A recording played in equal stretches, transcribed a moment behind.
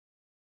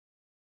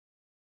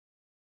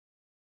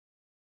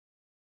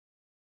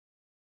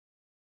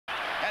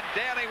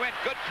Down he went.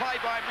 Good play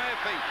by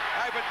Murphy.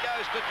 Over it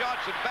goes to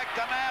Johnson. Back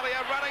to Naley.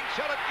 A running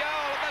shot at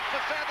goal. And that's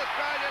the South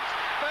Australians'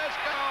 first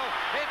goal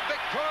in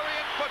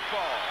Victorian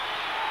football.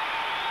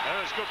 That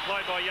was good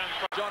play by young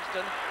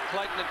Johnston.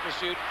 Clayton in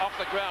pursuit. Off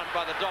the ground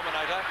by the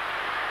Dominator.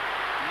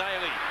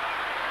 Naley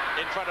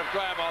in front of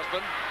Graham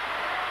Osborne.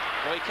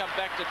 We come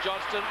back to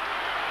Johnston.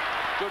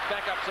 Good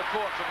backup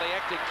support from the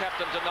acting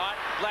captain tonight.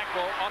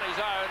 Blackwell on his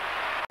own.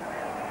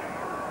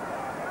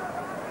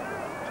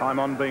 Time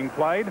on being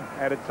played.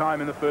 Added time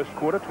in the first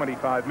quarter,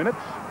 25 minutes.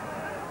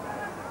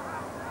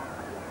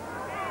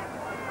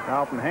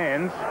 Carlton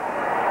hands.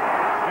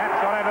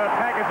 Snapshot over the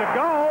pack. It's a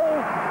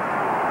goal.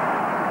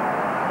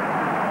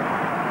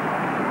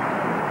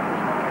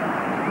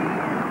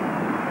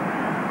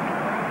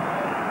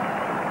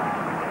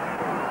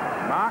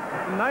 Mark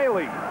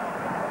Naley.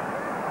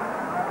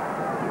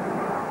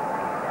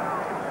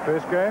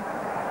 First go.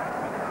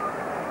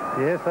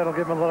 Yes, that'll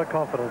give him a lot of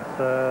confidence.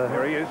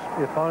 There he is.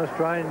 You find it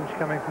strange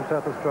coming from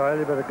South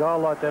Australia, but a goal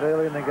like that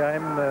early in the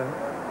game,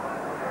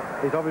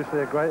 he's obviously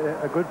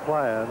a good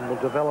player and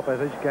will develop as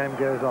each game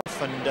goes on.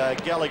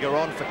 And Gallagher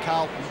on for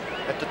Carlton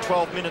at the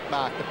 12-minute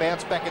mark. The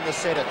bounce back in the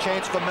centre.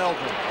 Chance for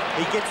Melbourne.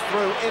 He gets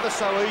through ever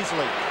so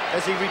easily,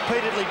 as he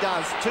repeatedly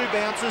does. Two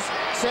bounces,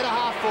 centre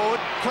half forward,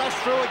 crash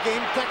through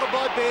again, tackled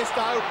by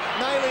Bairstow.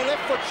 Naley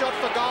left foot shot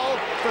for goal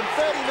from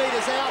 30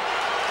 metres out,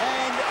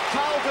 and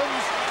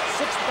Carlton's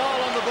 6th goal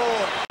on the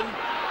board.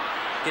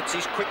 Gets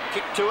his quick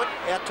kick to it,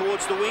 out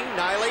towards the wing.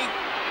 Naley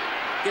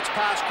gets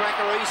past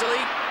Cracker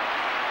easily.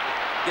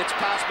 Gets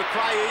past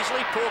McRae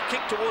easily. Poor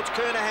kick towards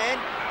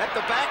Kernahan. At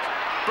the back,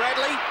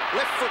 Bradley.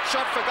 Left foot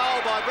shot for goal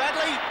by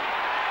Bradley.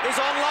 Is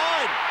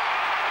online.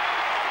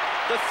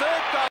 The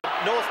third goal.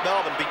 North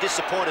Melbourne be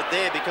disappointed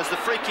there because the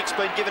free kick's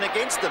been given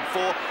against them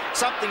for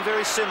something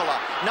very similar.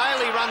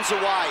 Naley runs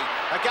away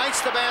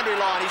against the boundary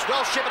line. He's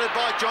well shepherded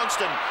by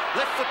Johnston.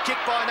 Left foot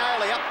kick by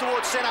Naley up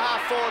towards centre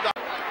half forward.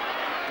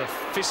 The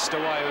fist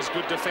away was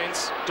good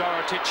defence.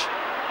 Dorotich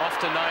off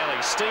to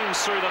Naley. Steams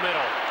through the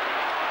middle.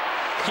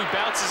 He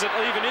bounces it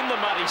even in the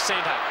muddy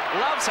centre.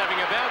 Loves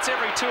having a bounce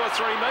every 2 or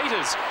 3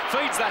 metres.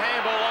 Feeds the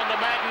handball on to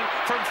Madden.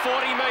 From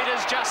 40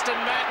 metres, Justin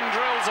Madden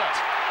drills it.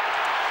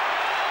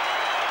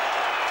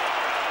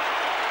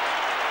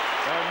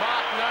 Well,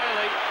 Mark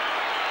Naley,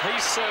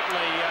 he's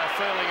certainly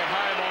feeling at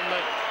home on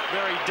the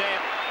very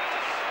damp.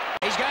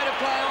 He's going to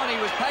play on. He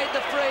was paid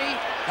the free.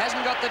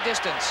 Hasn't got the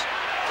distance.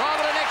 Oh,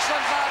 but an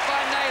excellent mark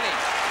by Naley.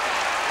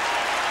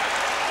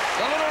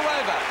 The little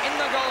rover in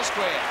the goal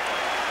square.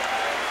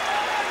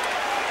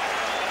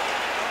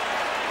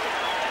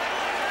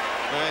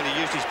 And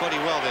he used his body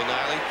well there,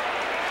 Naley.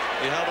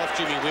 He held off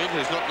Jimmy Wynn,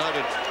 who's not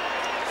noted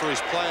for his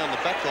play on the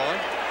back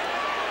line.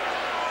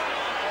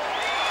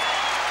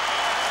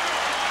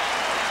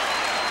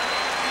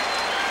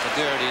 But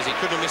there it is. He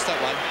couldn't have missed that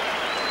one.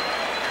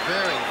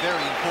 Very,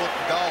 very important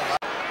goal.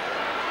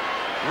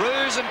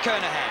 Roos and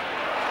Kernahan.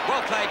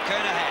 Well played,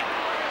 Kernahan.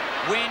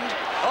 Wind.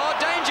 Oh,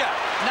 danger.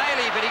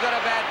 Naley, but he got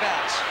a bad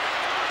bounce.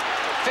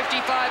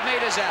 55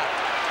 metres out.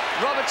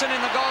 Robertson in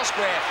the goal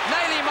square.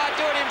 Naley might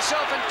do it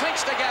himself and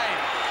clinch the game.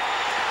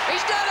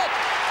 He's done it!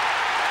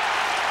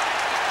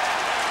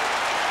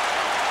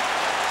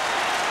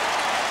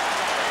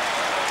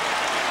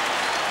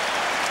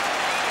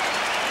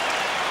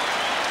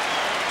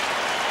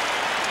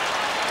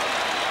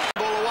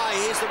 Ball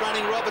away. Here's the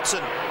running Robertson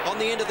on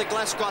the end of the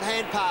Glasgow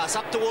hand pass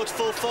up towards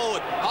full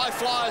forward. High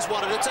flyers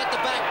want it. It's at the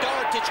back.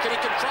 Dorotich, can he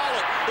control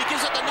it? He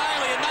gives it to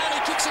Naley, and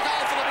Naley kicks a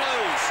goal for the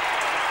Blues.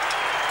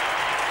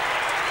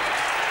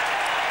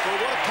 Well,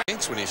 what a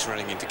chance when he's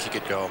running into kick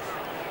at goal.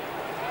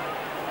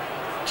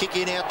 Kick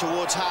in out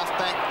towards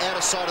half-back, outer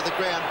side of the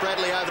ground.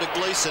 Bradley over to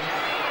Gleeson.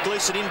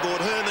 Gleeson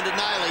inboard, Herman to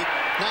Naley.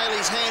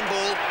 Naley's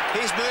handball.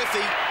 Here's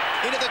Murphy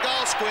into the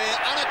goal square,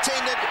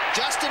 unattended.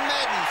 Justin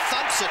Madden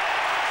thumps it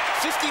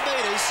 50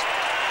 metres.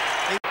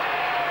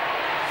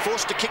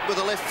 Forced to kick with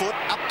the left foot,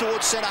 up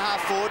towards centre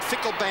half forward.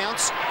 Fickle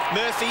bounce.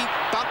 Murphy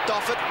bumped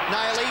off it.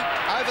 Naley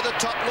over the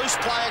top, loose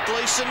player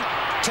Gleeson.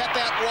 Tap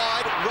out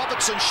wide.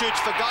 Robertson shoots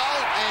for goal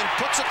and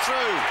puts it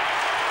through.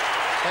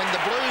 And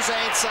the Blues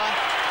answer.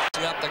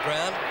 Up the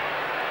ground.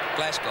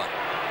 Glasgow.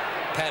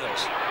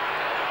 Paddles.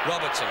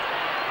 Robertson.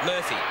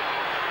 Murphy.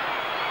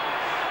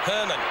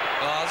 Herman.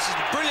 Oh, this is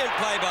a brilliant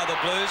play by the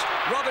Blues.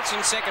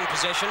 Robertson second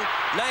possession.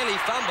 Naley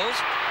fumbles.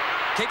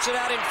 Keeps it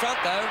out in front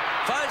though.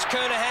 Finds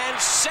Kernahan.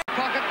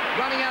 Pocket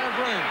running out of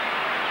room.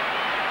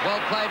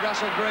 Well played,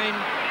 Russell Green,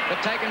 but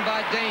taken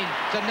by Dean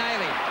to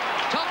Naley.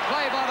 Top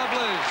play by the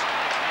Blues.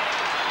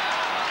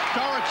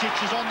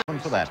 Dorotich is on the...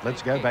 For that,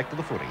 let's go back to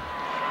the footy.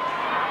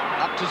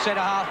 Up to centre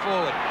half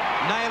forward.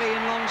 Naley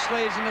in long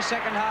sleeves in the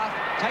second half.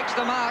 Takes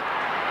the mark.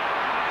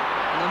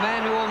 And the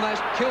man who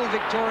almost killed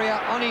Victoria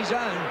on his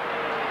own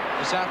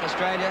for South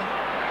Australia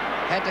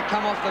had to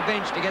come off the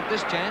bench to get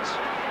this chance.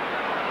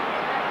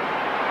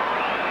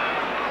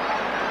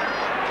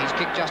 He's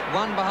kicked just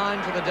one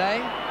behind for the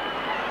day.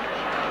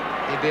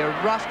 It'd be a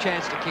rough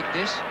chance to kick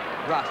this.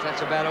 Rough,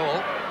 that's about all.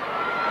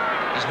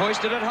 He's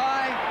hoisted it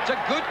high. It's a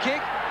good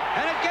kick.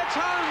 And it gets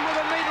home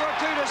with a metre or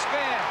two to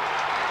spare.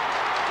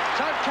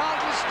 So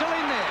Carlton's still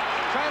in there,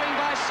 trailing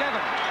by 7.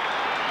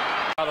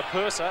 The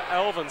Purser,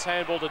 Elvin's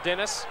handball to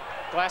Dennis.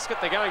 Glasgow,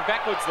 they're going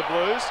backwards, the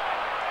Blues.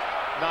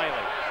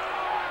 Naley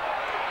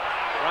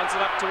runs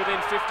it up to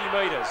within 50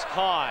 metres,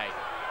 high.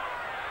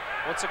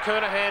 What's a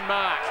Kernahan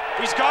mark?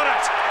 He's got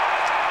it!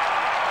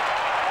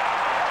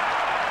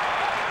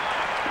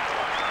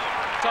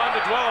 Time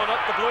to dwell on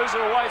it. The Blues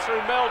are away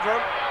through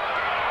Meldrum.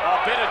 Oh,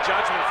 better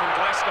judgment from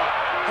Glasgow.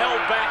 Held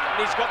back,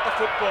 and he's got the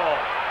football.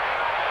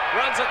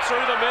 Runs it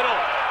through the middle.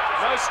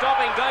 No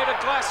stopping David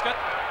Glasgow.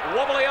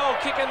 Wobbly old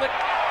kick in the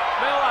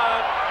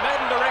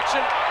Madden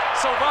direction.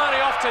 Silvani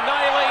off to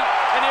Naley,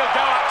 and he'll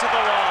go up to the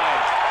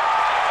line.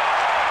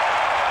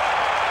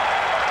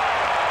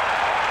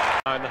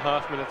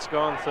 9.5 minutes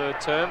gone, third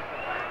term,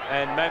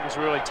 and Madden's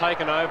really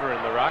taken over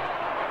in the ruck.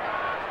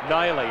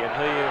 Naley and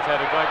he have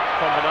had a great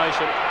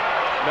combination.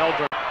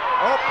 Meldrum.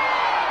 Oh,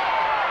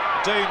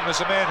 Dean was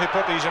the man who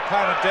put his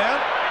opponent down,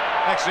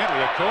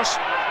 accidentally of course.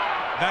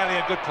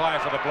 Naley, a good player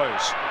for the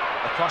Blues.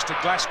 Across to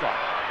Glasgow,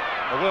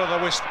 a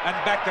will-o'-the-wisp, and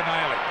back to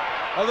Naley.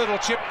 A little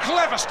chip,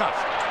 clever stuff.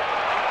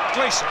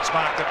 Gleason's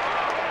marked it.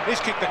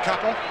 He's kicked a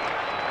couple.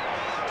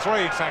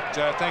 3, in fact,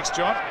 thanks,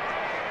 John.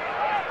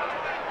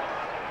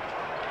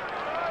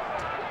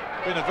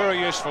 Been a very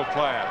useful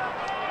player.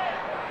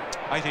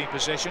 18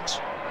 possessions.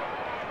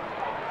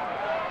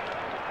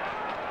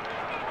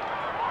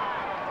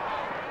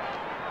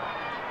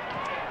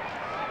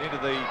 Into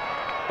the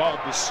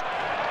bulbous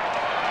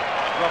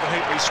Robert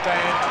Heatley stand,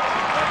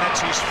 and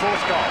that's his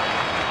 4th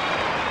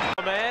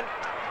goal. Man,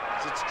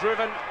 as it's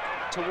driven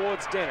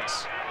towards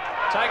Dennis.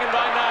 Taken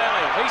by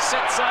Naley. He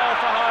sets sail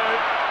for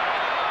home.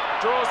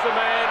 Draws the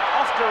man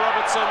off to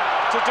Robertson,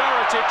 to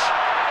Dorotic.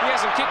 He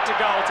hasn't kicked a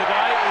goal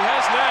today. He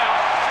has now.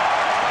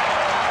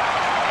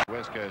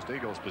 West Coast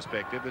Eagles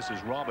perspective, this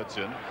is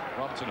Robertson.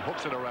 Robertson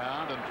hooks it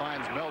around and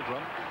finds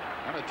Meldrum.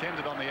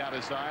 Unattended on the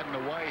outer side, and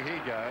away he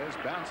goes,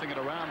 bouncing it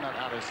around that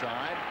outer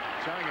side,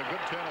 showing a good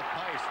turn of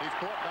pace. He's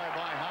caught though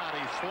by Hart.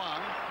 He's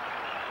slung.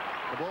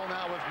 The ball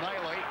now with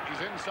Naley.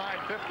 He's inside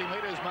 50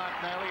 metres, Mark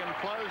Naley, and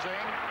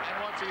closing. And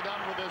what's he done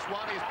with this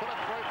one? He's put it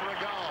through for a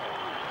goal.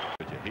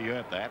 He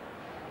earned that.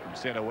 From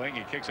centre wing,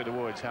 he kicks it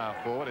towards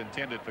half forward,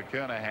 intended for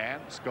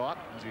Kernahan. Scott,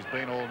 as he's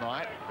been all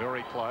night,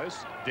 very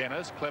close.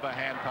 Dennis, clever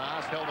hand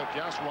pass, held it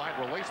just right,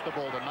 released the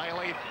ball to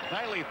Naley.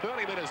 Naley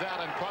 30 metres out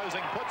and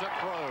closing, puts it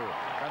through.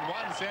 And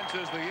one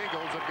senses the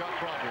Eagles have got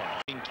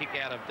problems. Kick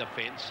out of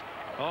defence.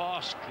 Oh,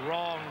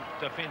 strong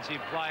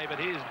defensive play, but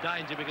here's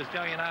danger because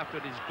going in after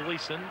it is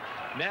Gleason.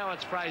 Now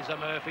it's Fraser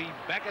Murphy.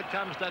 Back it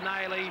comes to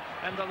Naley,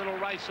 and the little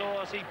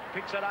racehorse, he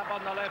picks it up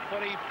on the left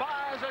foot. He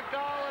fires a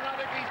goal, and I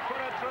think he's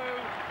put it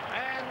through.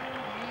 And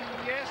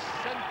yes,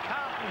 and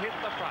Carlton hit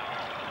the front.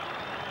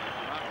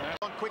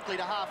 On quickly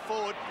to half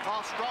forward.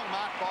 Oh, strong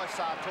mark by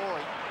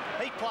Sartori.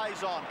 He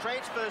plays on,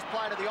 transfers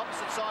play to the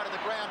opposite side of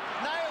the ground.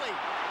 Naley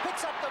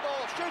picks up the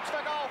ball, shoots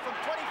for goal from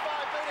 25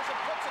 metres and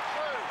puts it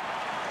through.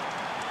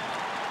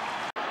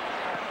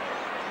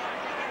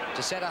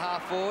 To centre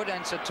half forward,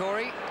 and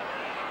Sartori.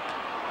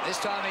 This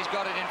time he's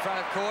got it in front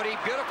of Cordy.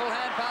 Beautiful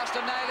hand pass to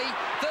Naley.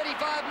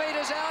 35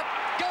 metres out.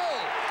 Goal!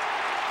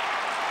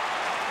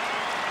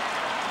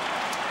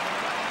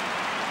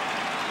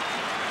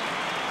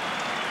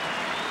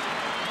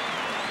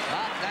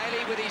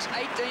 Naley with his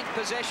 18th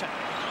possession.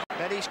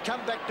 And he's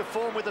come back to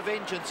form with a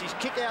vengeance. He's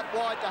kick out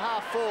wide to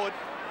half forward.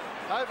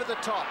 Over the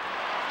top.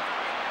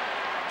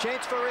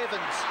 Chance for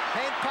Evans.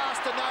 Hand pass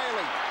to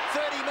Naley.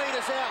 30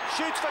 metres out.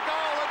 Shoots for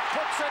goal and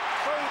puts it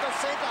through the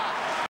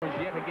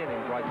centre. Yet again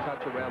in great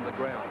touch around the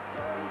ground.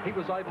 He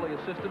was ably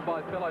assisted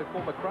by fellow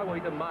former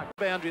Croatian Mark.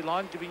 Boundary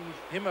line, giving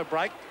him a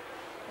break.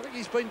 I think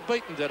he's been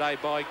beaten today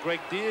by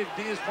Greg Deere.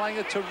 Deere's playing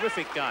a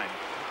terrific game.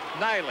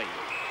 Naley,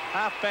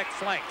 half-back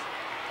flank.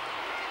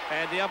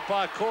 And the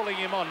umpire calling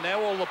him on.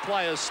 Now all the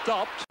players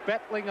stopped.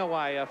 Battling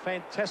away, a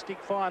fantastic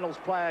finals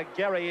player,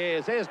 Gary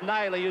Ayres. There's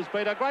Naley, who's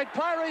been a great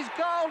player. He's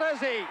goaled, has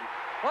he?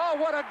 Oh,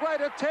 what a great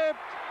attempt.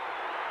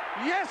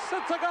 Yes,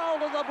 it's a goal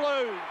to the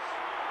Blues.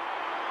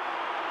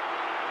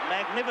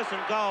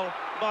 Magnificent goal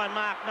by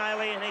Mark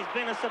Naley, and he's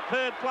been a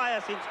superb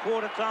player since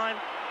quarter time.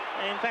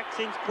 In fact,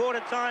 since quarter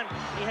time,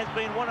 he has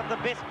been one of the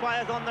best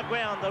players on the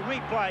ground. The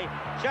replay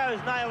shows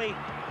Naley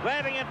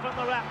grabbing it from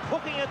the ruck,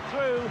 hooking it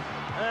through,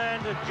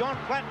 and John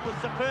Platt was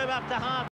superb up to half.